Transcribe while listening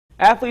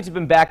Athletes have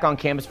been back on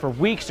campus for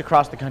weeks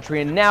across the country,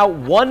 and now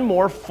one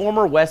more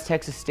former West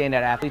Texas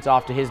standout athlete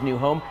off to his new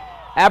home.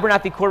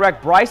 Abernathy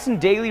quarterback Bryson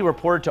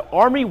reported to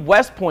Army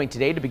West Point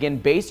today to begin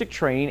basic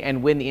training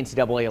and when the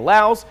NCAA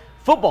allows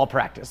football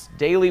practice.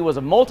 Daly was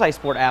a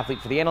multi-sport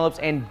athlete for the Antelopes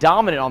and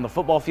dominant on the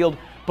football field,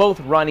 both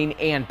running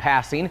and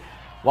passing,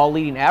 while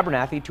leading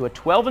Abernathy to a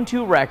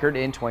 12-2 record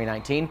in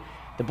 2019.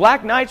 The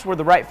Black Knights were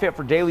the right fit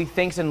for Daly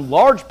thanks in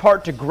large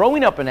part to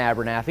growing up in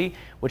Abernathy,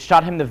 which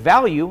taught him the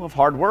value of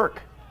hard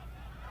work.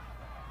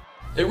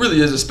 It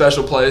really is a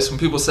special place. When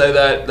people say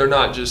that, they're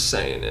not just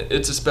saying it.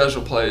 It's a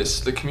special place.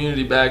 The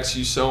community backs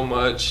you so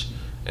much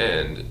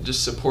and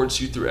just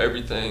supports you through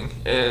everything.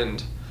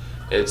 And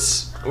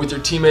it's with your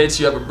teammates,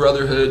 you have a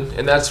brotherhood,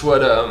 and that's what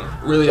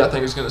really I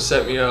think is going to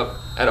set me up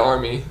at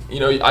Army.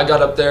 You know, I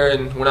got up there,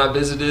 and when I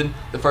visited,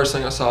 the first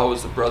thing I saw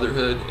was the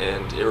brotherhood,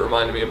 and it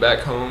reminded me of back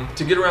home.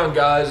 To get around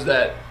guys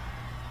that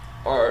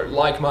are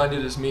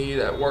like-minded as me,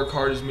 that work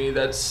hard as me,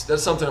 that's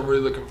something I'm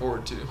really looking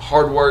forward to.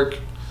 Hard work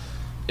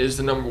is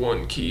the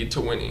 #1 key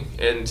to winning,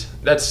 and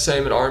that's the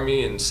same at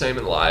Army and same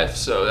in life,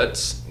 so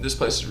this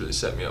place has really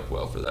set me up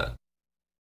well for that.